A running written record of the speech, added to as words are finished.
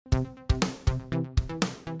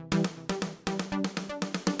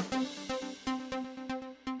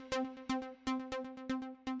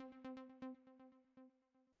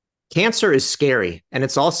Cancer is scary and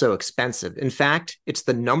it's also expensive. In fact, it's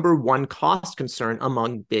the number one cost concern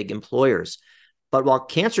among big employers. But while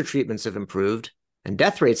cancer treatments have improved and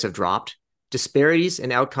death rates have dropped, disparities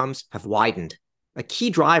in outcomes have widened. A key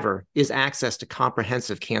driver is access to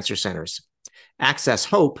comprehensive cancer centers.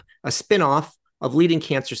 AccessHope, a spinoff of leading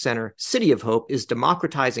cancer center City of Hope, is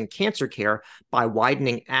democratizing cancer care by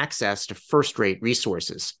widening access to first-rate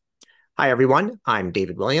resources. Hi, everyone. I'm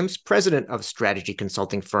David Williams, president of strategy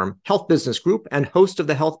consulting firm Health Business Group and host of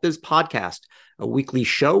the Health Biz Podcast, a weekly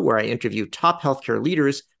show where I interview top healthcare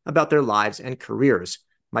leaders about their lives and careers.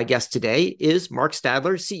 My guest today is Mark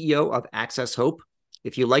Stadler, CEO of AccessHope.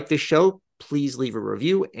 If you like this show, please leave a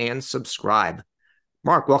review and subscribe.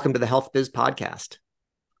 Mark, welcome to the Health Biz Podcast.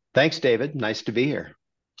 Thanks, David. Nice to be here.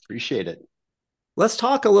 Appreciate it. Let's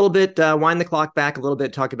talk a little bit, wind the clock back a little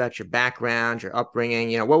bit, talk about your background, your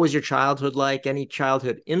upbringing. What was your childhood like? Any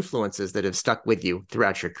childhood influences that have stuck with you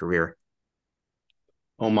throughout your career?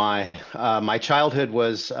 Oh my childhood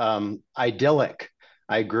was idyllic.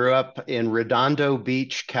 I grew up in Redondo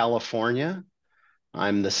Beach, California.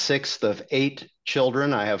 I'm the sixth of eight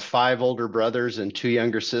children. I have five older brothers and two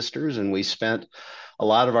younger sisters, and we spent a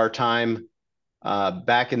lot of our time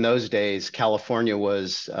back in those days. California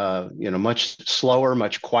was, much slower,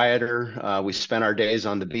 much quieter. We spent our days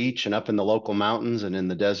on the beach and up in the local mountains and in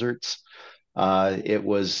the deserts. It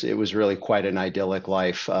was really quite an idyllic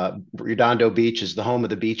life. Redondo Beach is the home of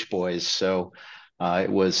the Beach Boys, so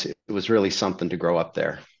it was really something to grow up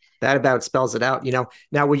there. That about spells it out.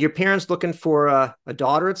 Now, were your parents looking for a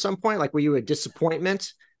daughter at some point? Like, were you a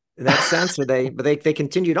disappointment in that sense, or they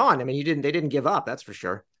continued on? I mean, they didn't give up. That's for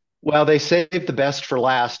sure. Well, they saved the best for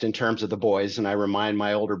last in terms of the boys, and I remind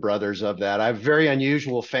my older brothers of that. I have a very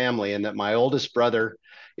unusual family in that my oldest brother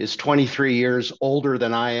is 23 years older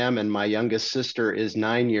than I am, and my youngest sister is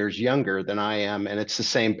 9 years younger than I am, and it's the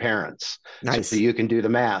same parents. So Nice. you can do the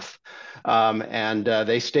math. And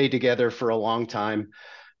they stayed together for a long time.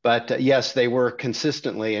 But yes, they were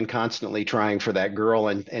consistently and constantly trying for that girl,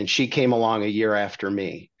 and she came along a year after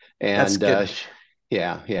me. That's And good.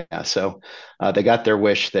 yeah, yeah. So they got their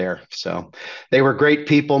wish there. So they were great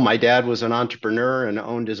people. My dad was an entrepreneur and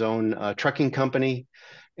owned his own trucking company,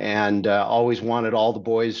 and always wanted all the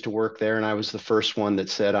boys to work there. And I was the first one that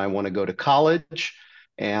said, I want to go to college,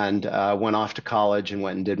 and went off to college and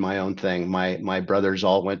went and did my own thing. My brothers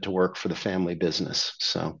all went to work for the family business.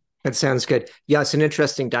 So That sounds good. Yeah, it's an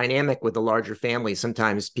interesting dynamic with the larger family.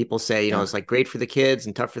 Sometimes people say, yeah. it's like great for the kids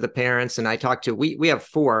and tough for the parents. And we have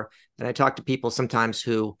four, and I talk to people sometimes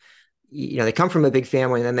who, they come from a big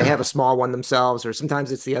family and then they have a small one themselves, or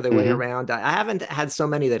sometimes it's the other way Hmm. around. I haven't had so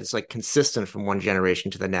many that it's like consistent from one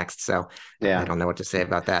generation to the next. So I Yeah. don't know what to say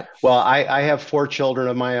about that. Well, I have four children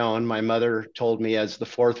of my own. My mother told me as the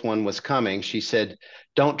fourth one was coming, she said,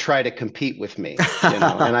 "Don't try to compete with me."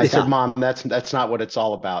 And I said, Yeah, "Mom, that's not what it's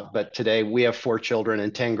all about." But today we have four children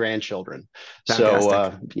and 10 grandchildren. So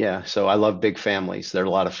fantastic. yeah, so I love big families. They're a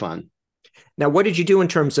lot of fun. Now, what did you do in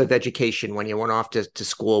terms of education when you went off to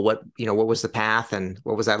school? What was the path and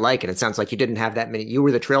what was that like? And it sounds like you didn't have that many. You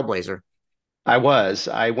were the trailblazer. I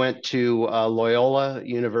went to Loyola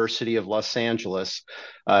University of Los Angeles.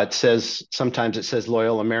 Sometimes it says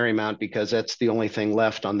Loyola Marymount because that's the only thing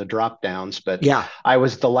left on the drop downs. But Yeah. I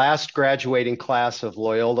was the last graduating class of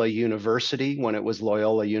Loyola University when it was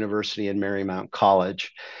Loyola University and Marymount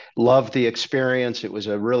College. Loved the experience. It was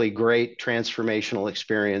a really great transformational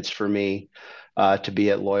experience for me to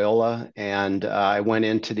be at Loyola. And I went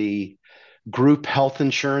into the group health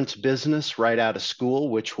insurance business right out of school,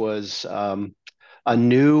 which was a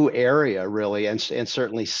new area, really, and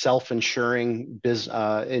certainly self-insuring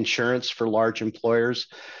insurance for large employers.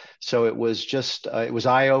 So it was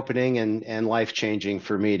eye-opening and life-changing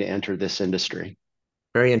for me to enter this industry.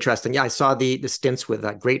 Very interesting. Yeah, I saw the stints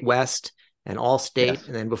with Great West and Allstate, Yes.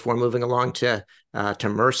 and then before moving along to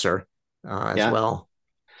Mercer as Yeah. well.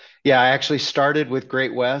 Yeah, I actually started with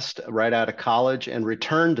Great West right out of college and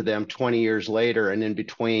returned to them 20 years later. And in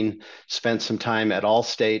between, spent some time at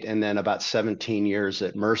Allstate and then about 17 years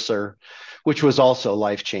at Mercer, which was also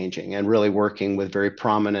life changing and really working with very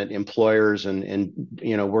prominent employers and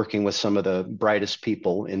working with some of the brightest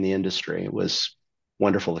people in the industry. It was a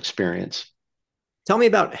wonderful experience. Tell me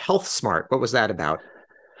about Health Smart. What was that about?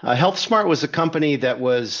 HealthSmart was a company that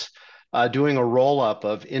was doing a roll up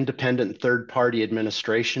of independent third party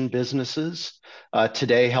administration businesses.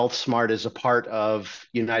 Today, HealthSmart is a part of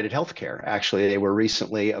United Healthcare. Actually, they were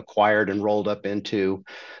recently acquired and rolled up into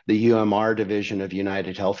the UMR division of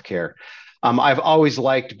United Healthcare. I've always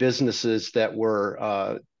liked businesses that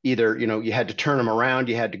were either, you had to turn them around,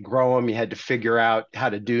 you had to grow them, you had to figure out how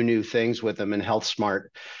to do new things with them. And HealthSmart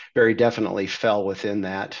very definitely fell within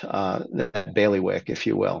that bailiwick, if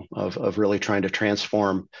you will, of really trying to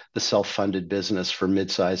transform the self-funded business for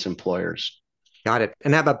mid-sized employers. Got it.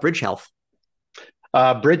 And how about Bridge Health?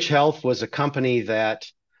 Bridge Health was a company that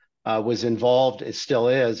was involved, it still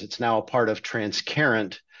is, it's now a part of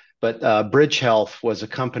Transcarent. But Bridge Health was a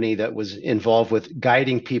company that was involved with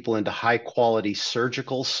guiding people into high quality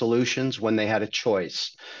surgical solutions when they had a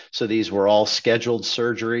choice. So these were all scheduled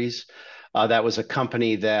surgeries. That was a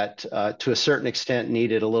company that, to a certain extent,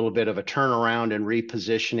 needed a little bit of a turnaround and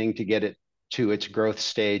repositioning to get it to its growth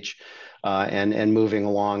stage and moving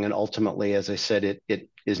along. And ultimately, as I said, it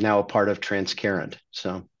is now a part of Transcarent.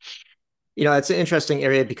 So. It's an interesting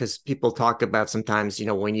area because people talk about sometimes,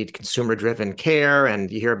 we need consumer driven care and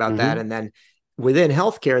you hear about that. Mm-hmm. And then within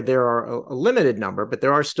healthcare, there are a limited number, but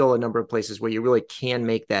there are still a number of places where you really can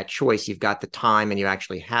make that choice. You've got the time and you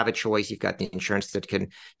actually have a choice. You've got the insurance that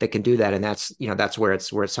can do that. And that's where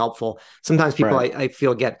it's helpful. Sometimes people Right. I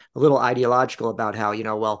feel get a little ideological about how,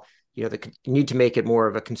 you need to make it more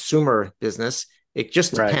of a consumer business. It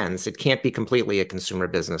just Right. depends. It can't be completely a consumer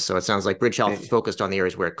business. So it sounds like Bridge Health focused on the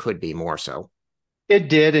areas where it could be more so. It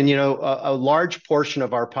did. And, a large portion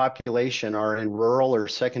of our population are in rural or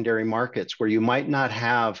secondary markets where you might not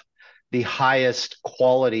have the highest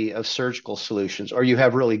quality of surgical solutions, or you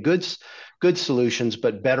have really good solutions,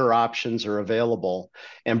 but better options are available.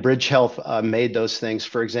 And Bridge Health made those things,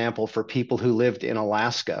 for example, for people who lived in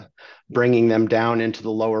Alaska, bringing them down into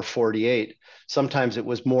the lower 48. Sometimes it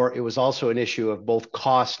was also an issue of both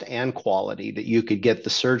cost and quality, that you could get the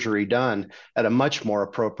surgery done at a much more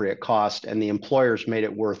appropriate cost. And the employers made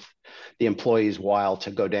it worth the employees' while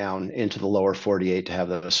to go down into the lower 48 to have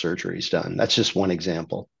those surgeries done. That's just one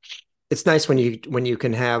example. It's nice when you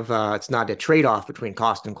can have it's not a trade-off between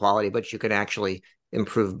cost and quality, but you can actually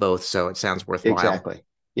improve both. So it sounds worthwhile. Exactly.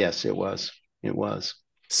 Yes, it was. It was.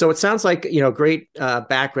 So it sounds like great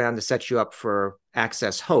background to set you up for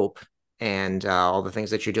AccessHope and all the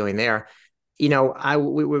things that you're doing there. We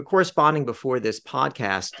were corresponding before this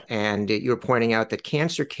podcast, and you were pointing out that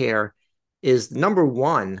cancer care is number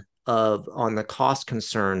one on the cost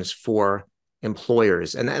concerns for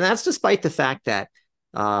employers, and that's despite the fact that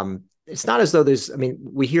it's not as though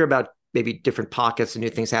we hear about maybe different pockets and new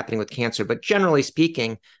things happening with cancer, but generally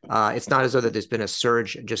speaking, it's not as though that there's been a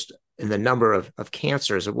surge just in the number of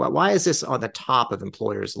cancers. Why is this on the top of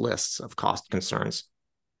employers' lists of cost concerns?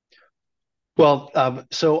 Well,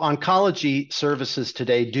 so oncology services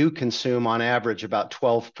today do consume on average about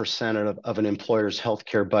 12% of an employer's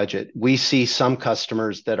healthcare budget. We see some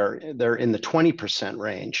customers they're in the 20%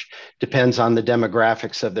 range. Depends on the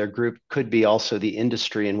demographics of their group, could be also the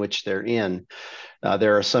industry in which they're in.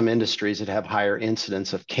 There are some industries that have higher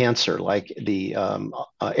incidence of cancer, like the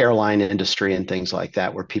airline industry and things like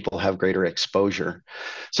that, where people have greater exposure.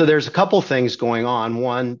 So there's a couple things going on.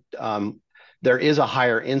 One, there is a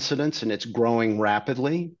higher incidence and it's growing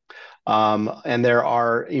rapidly. And there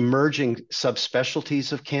are emerging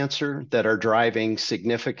subspecialties of cancer that are driving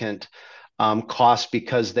significant costs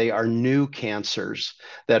because they are new cancers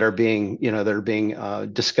that are being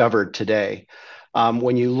discovered today.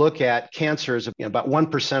 When you look at cancers, about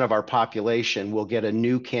 1% of our population will get a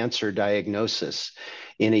new cancer diagnosis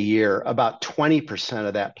in a year. About 20%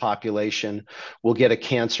 of that population will get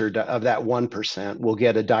of that 1% will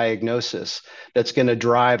get a diagnosis that's going to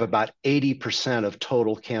drive about 80% of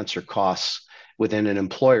total cancer costs within an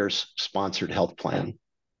employer's sponsored health plan.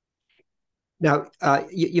 Now,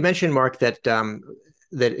 you mentioned, Mark, that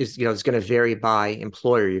is going to vary by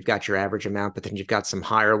employer. You've got your average amount, but then you've got some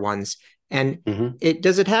higher ones. And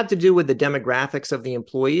does it have to do with the demographics of the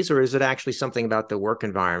employees, or is it actually something about the work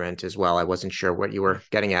environment as well? I wasn't sure what you were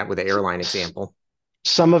getting at with the airline example.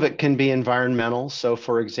 Some of it can be environmental. So,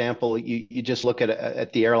 for example, you just look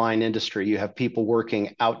at the airline industry. You have people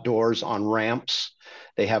working outdoors on ramps.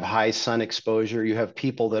 They have high sun exposure. You have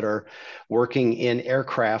people that are working in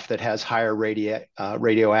aircraft that has higher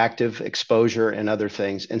radioactive exposure and other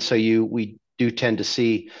things. And so we do tend to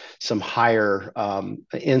see some higher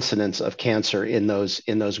incidence of cancer in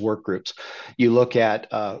those work groups. You look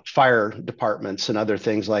at fire departments and other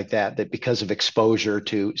things like that because of exposure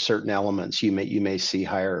to certain elements, you may see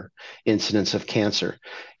higher incidence of cancer.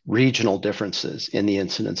 Regional differences in the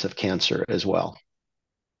incidence of cancer as well.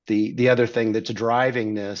 The other thing that's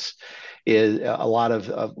driving this is a lot of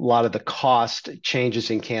the cost changes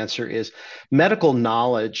in cancer is medical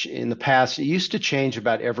knowledge. In the past, it used to change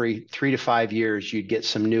about every 3 to 5 years. You'd get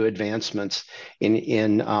some new advancements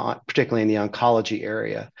in particularly in the oncology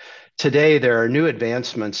area. Today, there are new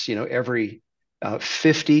advancements, every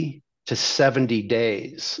 50 to 70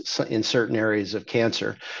 days in certain areas of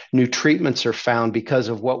cancer. New treatments are found because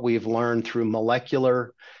of what we've learned through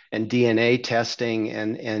molecular and DNA testing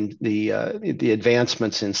and the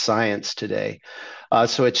advancements in science today.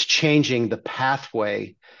 So it's changing the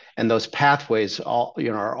pathway, and those pathways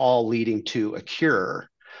are all leading to a cure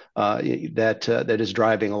that is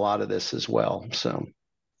driving a lot of this as well. So.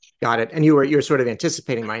 Got it. And you're sort of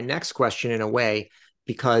anticipating my next question in a way,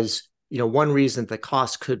 because one reason the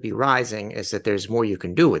cost could be rising is that there's more you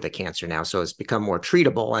can do with the cancer now, so it's become more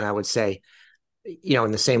treatable. And I would say,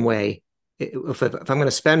 in the same way, if I'm going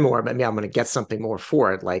to spend more, maybe I'm going to get something more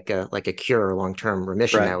for it, like a cure or long-term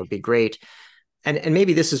remission. Right. That would be great. And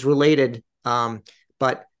maybe this is related,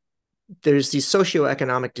 but there's these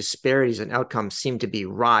socioeconomic disparities and outcomes seem to be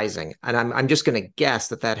rising. And I'm just going to guess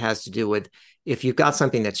that has to do with, if you've got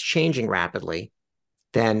something that's changing rapidly,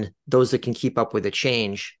 then those that can keep up with the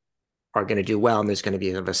change are going to do well. And there's going to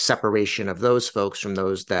be a separation of those folks from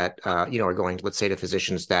those that, are going, let's say, to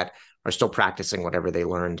physicians that are still practicing whatever they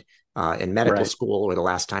learned in medical Right. school, or the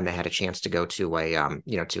last time they had a chance to go to a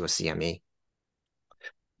CME.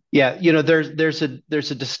 Yeah, there's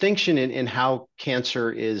a distinction in how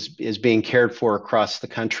cancer is being cared for across the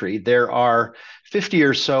country. There are 50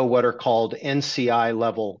 or so what are called NCI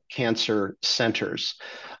level cancer centers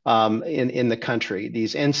in the country.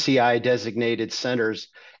 These NCI designated centers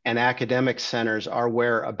and academic centers are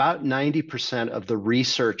where about 90% of the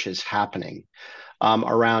research is happening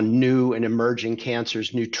around new and emerging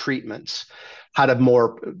cancers, new treatments, how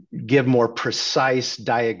to give more precise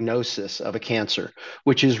diagnosis of a cancer,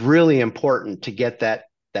 which is really important to get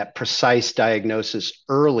that precise diagnosis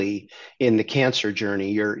early in the cancer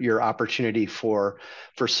journey. Your opportunity for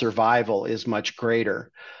survival is much greater.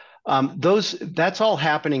 That's all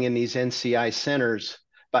happening in these NCI centers.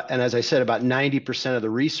 And as I said, about 90% of the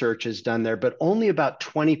research is done there, but only about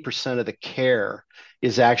 20% of the care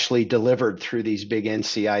is actually delivered through these big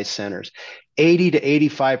NCI centers. 80 to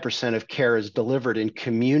 85% of care is delivered in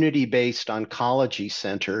community-based oncology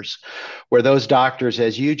centers, where those doctors,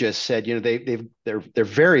 as you just said, they're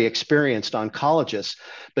very experienced oncologists,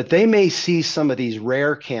 but they may see some of these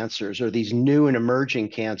rare cancers or these new and emerging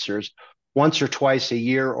cancers once or twice a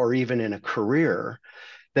year, or even in a career.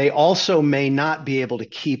 They also may not be able to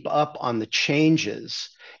keep up on the changes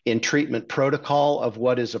in treatment protocol of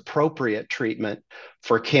what is appropriate treatment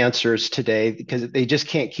for cancers today, because they just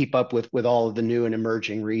can't keep up with all of the new and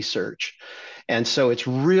emerging research. And so it's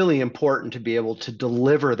really important to be able to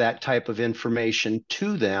deliver that type of information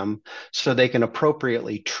to them so they can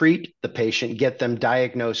appropriately treat the patient, get them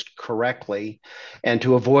diagnosed correctly, and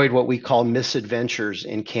to avoid what we call misadventures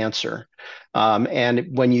in cancer.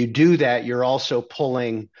 And when you do that, you're also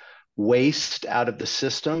pulling waste out of the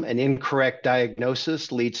system. An incorrect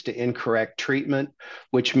diagnosis leads to incorrect treatment,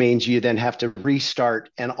 which means you then have to restart,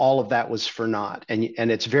 and all of that was for naught. And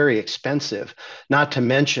it's very expensive, not to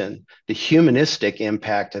mention the humanistic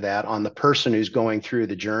impact of that on the person who's going through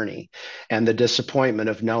the journey, and the disappointment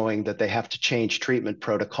of knowing that they have to change treatment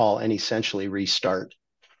protocol and essentially restart.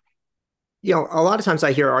 A lot of times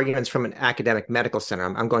I hear arguments from an academic medical center.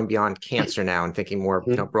 I'm going beyond cancer now and thinking more,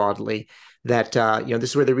 broadly, that this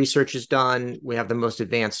is where the research is done. We have the most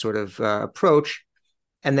advanced sort of approach,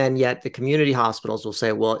 and then yet the community hospitals will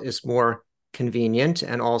say, well, it's more convenient,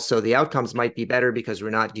 and also the outcomes might be better because we're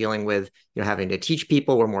not dealing with having to teach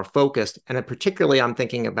people. We're more focused, and particularly I'm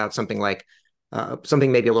thinking about something like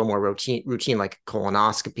something maybe a little more routine like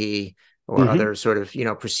colonoscopy, or other sort of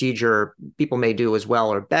procedure people may do as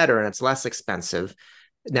well or better, and it's less expensive.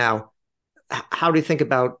 Now, how do you think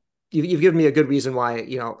about, you've given me a good reason why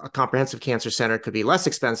a comprehensive cancer center could be less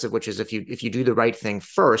expensive, which is if you do the right thing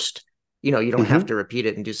first, you don't have to repeat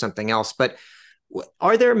it and do something else. But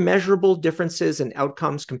are there measurable differences in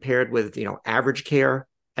outcomes compared with average care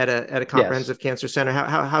at a comprehensive cancer center?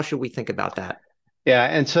 How should we think about that? Yeah,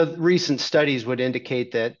 and so recent studies would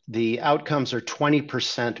indicate that the outcomes are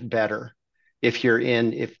 20% better if you're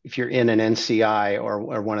in an NCI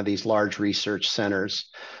or one of these large research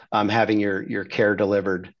centers, having your care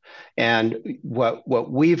delivered. And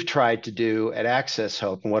what we've tried to do at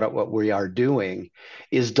AccessHope, and what we are doing,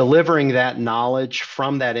 is delivering that knowledge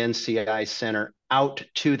from that NCI center out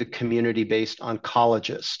to the community-based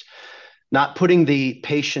oncologist. not putting the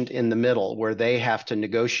patient in the middle where they have to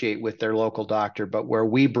negotiate with their local doctor, but where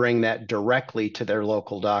we bring that directly to their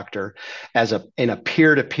local doctor as in a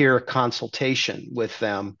peer-to-peer consultation with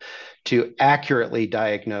them to accurately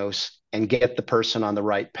diagnose and get the person on the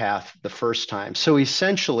right path the first time. So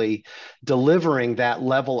essentially delivering that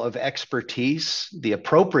level of expertise, the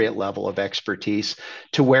appropriate level of expertise,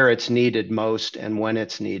 to where it's needed most and when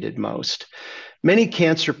it's needed most. Many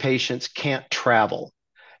cancer patients can't travel.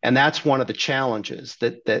 And that's one of the challenges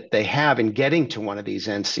that they have in getting to one of these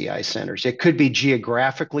NCI centers. It could be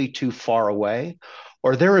geographically too far away,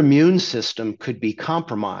 or their immune system could be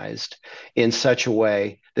compromised in such a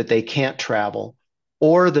way that they can't travel,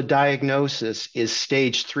 or the diagnosis is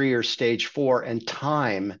stage 3 or stage 4, and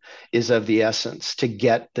time is of the essence to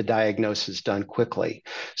get the diagnosis done quickly.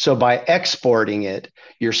 So by exporting it,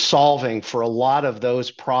 you're solving for a lot of those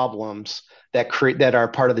problems that are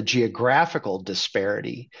part of the geographical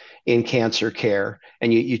disparity in cancer care,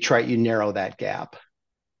 and you narrow that gap.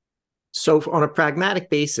 So on a pragmatic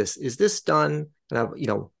basis, is this done,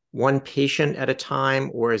 one patient at a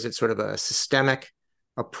time, or is it sort of a systemic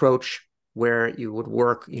approach where you would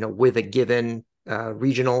work, with a given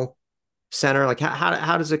regional center? Like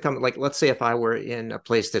how does it come? Like, let's say if I were in a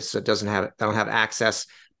place that I don't have access,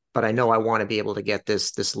 but I know I want to be able to get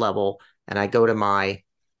this level, and I go to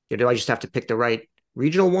do I just have to pick the right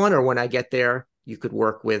regional one, or when I get there, you could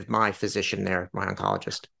work with my physician there, my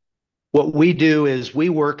oncologist? What we do is we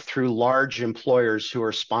work through large employers who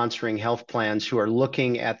are sponsoring health plans who are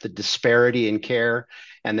looking at the disparity in care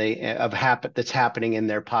and that's happening in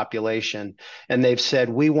their population. And they've said,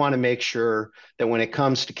 we want to make sure that when it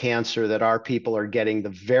comes to cancer, that our people are getting the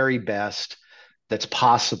very best that's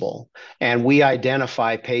possible. And we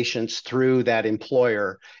identify patients through that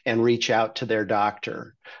employer and reach out to their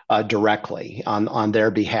doctor directly on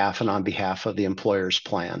their behalf and on behalf of the employer's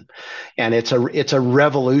plan. And it's a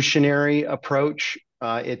revolutionary approach.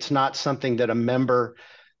 It's not something that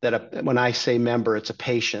when I say member, it's a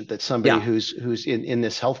patient, that somebody Yeah, who's in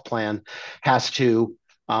this health plan has to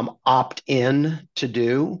opt in to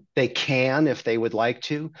do. They can if they would like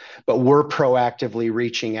to, but we're proactively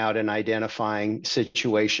reaching out and identifying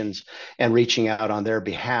situations and reaching out on their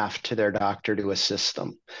behalf to their doctor to assist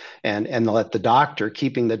them, and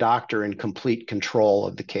keeping the doctor in complete control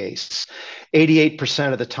of the case.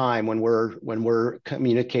 88% of the time when we're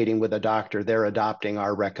communicating with a doctor, they're adopting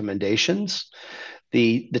our recommendations.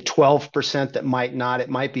 The 12% that might not, it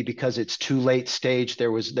might be because it's too late stage. There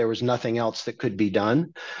was nothing else that could be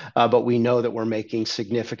done, but we know that we're making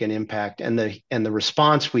significant impact. And the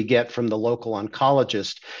response we get from the local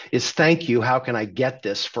oncologist is, "Thank you. How can I get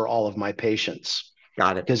this for all of my patients?"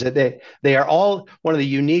 got it. Because they are all, one of the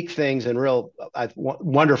unique things and real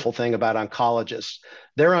wonderful thing about oncologists.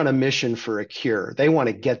 They're on a mission for a cure. They want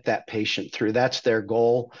to get that patient through. That's their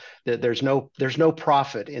goal. There's no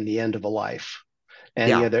profit in the end of a life. And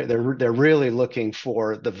Yeah. they're really looking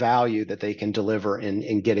for the value that they can deliver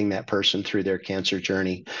in getting that person through their cancer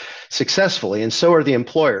journey successfully. And so are the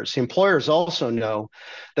employers. The employers also know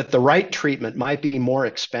that the right treatment might be more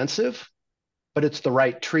expensive, but it's the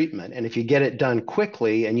right treatment. And if you get it done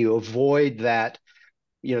quickly and you avoid that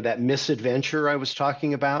misadventure I was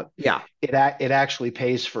talking about, Yeah. it actually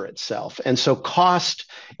pays for itself. And so cost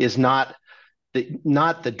is not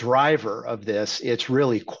the driver of this. It's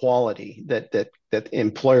really quality that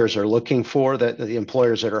employers are looking for, that the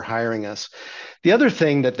employers that are hiring us. The other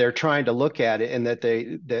thing that they're trying to look at it, and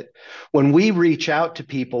that when we reach out to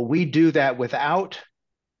people, we do that without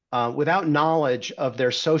knowledge of their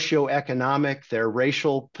socioeconomic, their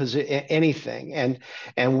racial position, anything,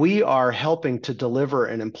 and we are helping to deliver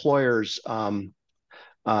an employer's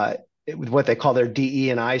what they call their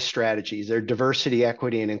DE&I strategies, their diversity,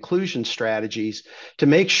 equity, and inclusion strategies, to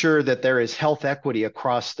make sure that there is health equity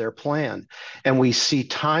across their plan. And we see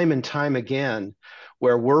time and time again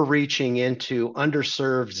where we're reaching into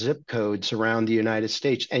underserved zip codes around the United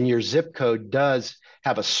States, and your zip code does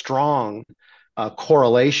have a strong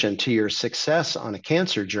correlation to your success on a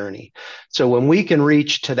cancer journey. So when we can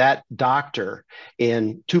reach to that doctor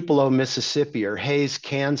in Tupelo, Mississippi, or Hays,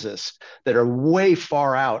 Kansas, that are way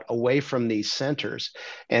far out away from these centers,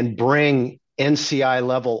 and bring NCI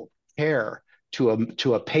level care to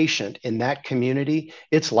a patient in that community,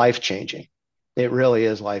 it's life-changing. It really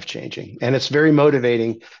is life-changing. And it's very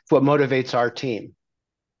motivating. It's what motivates our team.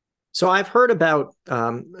 So I've heard about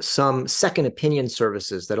some second opinion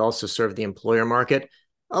services that also serve the employer market.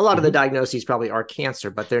 A lot of the Mhm. diagnoses probably are cancer,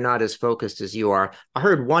 but they're not as focused as you are. I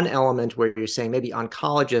heard one element where you're saying maybe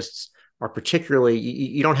oncologists are particularly,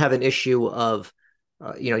 you don't have an issue of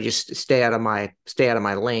just stay out of my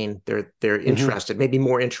lane. They're Mm-hmm. interested, maybe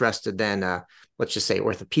more interested than let's just say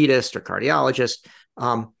orthopedist or cardiologist.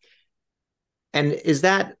 And is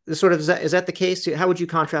that is that the case? How would you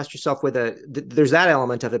contrast yourself with there's that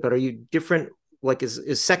element of it, but are you different? Like,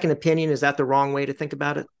 is second opinion, is that the wrong way to think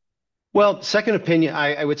about it? Well, second opinion,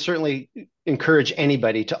 I would certainly encourage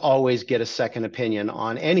anybody to always get a second opinion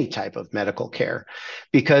on any type of medical care,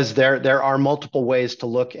 because there are multiple ways to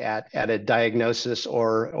look at a diagnosis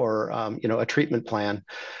or a treatment plan,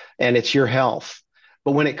 and it's your health.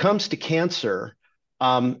 But when it comes to cancer,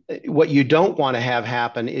 what you don't want to have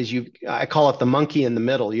happen is I call it the monkey in the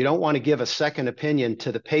middle. You don't want to give a second opinion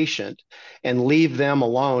to the patient and leave them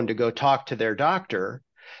alone to go talk to their doctor.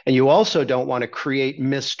 And you also don't want to create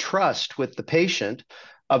mistrust with the patient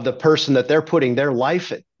of the person that they're putting their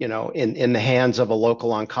life in the hands of a local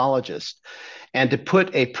oncologist. And to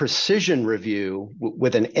put a precision review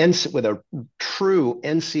with a true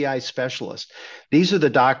NCI specialist, these are the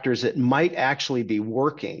doctors that might actually be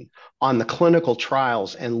working on the clinical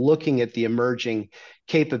trials and looking at the emerging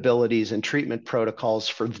capabilities and treatment protocols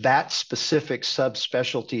for that specific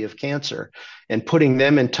subspecialty of cancer, and putting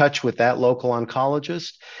them in touch with that local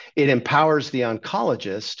oncologist. It empowers the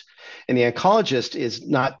oncologist, and the oncologist is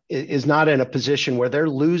not in a position where they're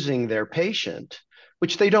losing their patient,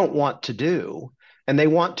 which they don't want to do. And they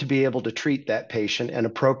want to be able to treat that patient and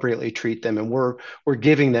appropriately treat them. And we're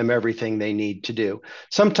giving them everything they need to do.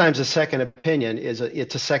 Sometimes a second opinion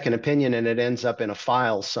it's a second opinion, and it ends up in a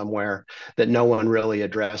file somewhere that no one really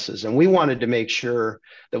addresses. And we wanted to make sure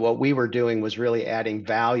that what we were doing was really adding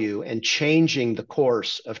value and changing the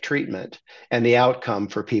course of treatment and the outcome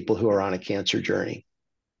for people who are on a cancer journey.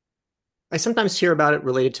 I sometimes hear about it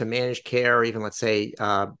related to managed care, or even let's say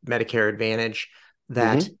Medicare Advantage,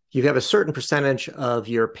 that Mm-hmm. you have a certain percentage of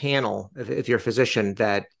your panel, if you're a physician,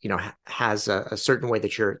 that has a certain way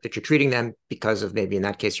that you're treating them because of, maybe in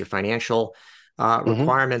that case, your financial Mm-hmm.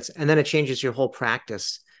 requirements, and then it changes your whole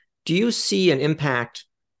practice. Do you see an impact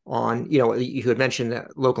on, you had mentioned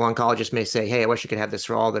that local oncologists may say, hey, I wish you could have this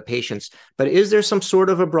for all the patients, but is there some sort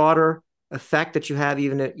of a broader effect that you have,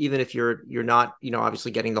 even if you're not,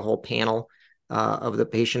 obviously getting the whole panel of the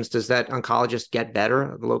patients? Does that oncologist get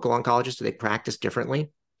better? The local oncologist, do they practice differently?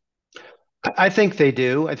 I think they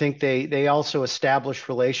do. I think they also establish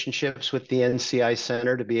relationships with the NCI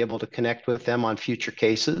Center to be able to connect with them on future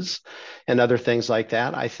cases and other things like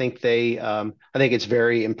that. I think it's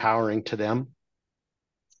very empowering to them.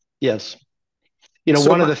 Yes. So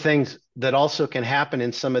One of my, the things that also can happen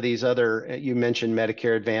in some of these other, you mentioned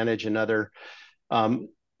Medicare Advantage and other um,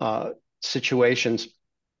 situations.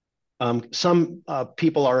 Some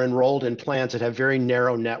people are enrolled in plans that have very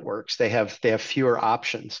narrow networks. They have fewer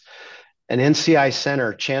options. An NCI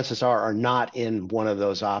center, chances are not in one of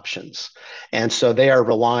those options. And so they are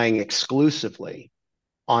relying exclusively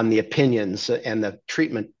on the opinions and the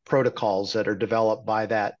treatment protocols that are developed by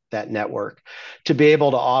that network to be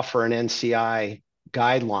able to offer an NCI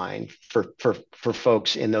guideline for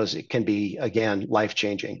folks in those. It can be, again, life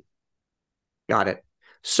changing. Got it.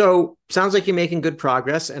 So sounds like you're making good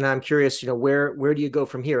progress, and I'm curious, where do you go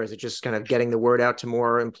from here? Is it just kind of getting the word out to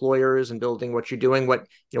more employers and building what you're doing?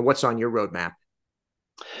 What's on your roadmap?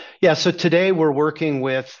 Yeah, so today we're working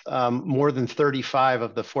with more than 35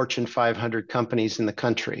 of the Fortune 500 companies in the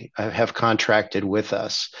country have contracted with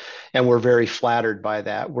us, and we're very flattered by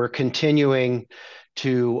that. We're continuing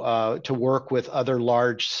to work with other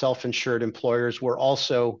large self-insured employers. We're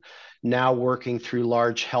also now working through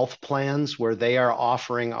large health plans where they are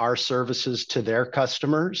offering our services to their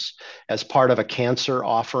customers as part of a cancer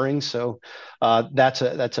offering. So that's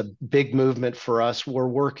a big movement for us. We're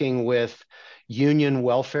working with union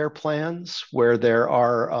welfare plans where there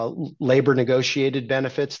are labor negotiated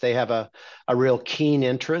benefits. They have a real keen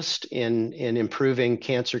interest in improving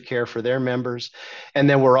cancer care for their members. And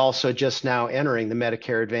then we're also just now entering the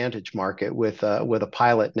Medicare Advantage market with a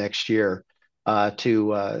pilot next year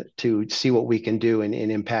to see what we can do in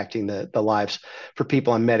impacting the lives for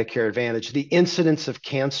people on Medicare Advantage. The incidence of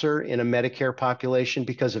cancer in a Medicare population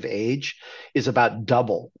because of age is about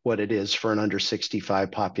double what it is for an under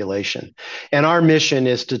 65 population. And our mission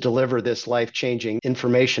is to deliver this life-changing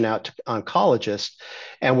information out to oncologists.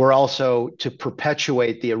 And we're also to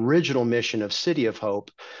perpetuate the original mission of City of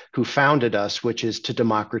Hope, who founded us, which is to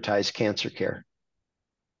democratize cancer care.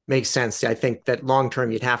 Makes sense. I think that long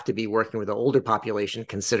term, you'd have to be working with the older population,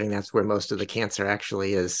 considering that's where most of the cancer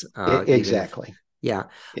actually is. Even if, Exactly. yeah.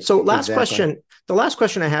 So, last Exactly. question. The last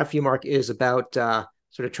question I have for you, Mark, is about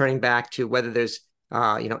sort of turning back to whether there's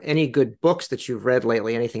any good books that you've read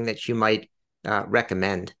lately, anything that you might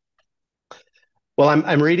recommend. Well,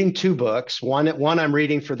 I'm reading two books. One I'm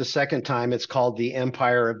reading for the second time. It's called The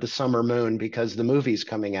Empire of the Summer Moon because the movie's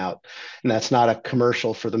coming out, and that's not a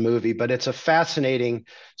commercial for the movie, but it's a fascinating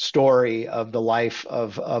story of the life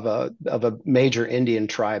of a major Indian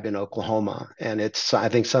tribe in Oklahoma, and it's I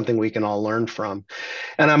think something we can all learn from.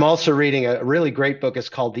 And I'm also reading a really great book. It's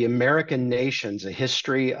called The American Nations: A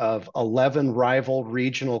History of 11 Rival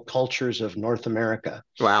Regional Cultures of North America.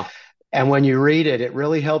 Wow. And when you read it, it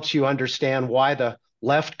really helps you understand why the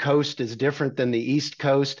left coast is different than the east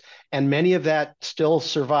coast. And many of that still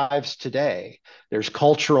survives today. There's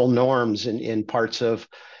cultural norms in parts of,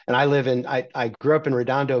 and I grew up in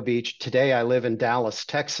Redondo Beach. Today I live in Dallas,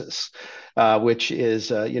 Texas, which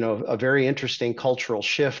is, a very interesting cultural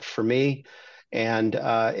shift for me. But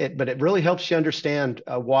it really helps you understand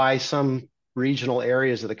why some regional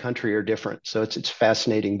areas of the country are different. So it's a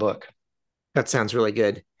fascinating book. That sounds really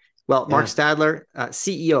good. Well, Mark Yeah. Stadler,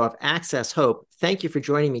 CEO of AccessHope, thank you for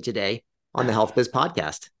joining me today on the Health Biz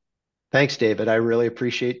Podcast. Thanks, David. I really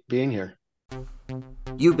appreciate being here.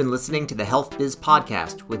 You've been listening to the Health Biz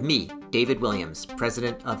Podcast with me, David Williams,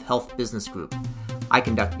 President of Health Business Group. I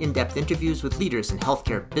conduct in-depth interviews with leaders in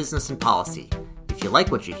healthcare business and policy. If you like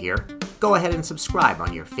what you hear, go ahead and subscribe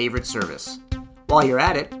on your favorite service. While you're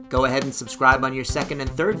at it, go ahead and subscribe on your second and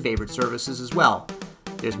third favorite services as well.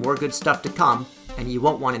 There's more good stuff to come, and you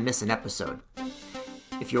won't want to miss an episode.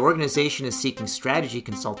 If your organization is seeking strategy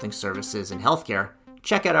consulting services in healthcare,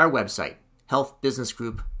 check out our website,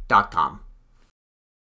 healthbusinessgroup.com.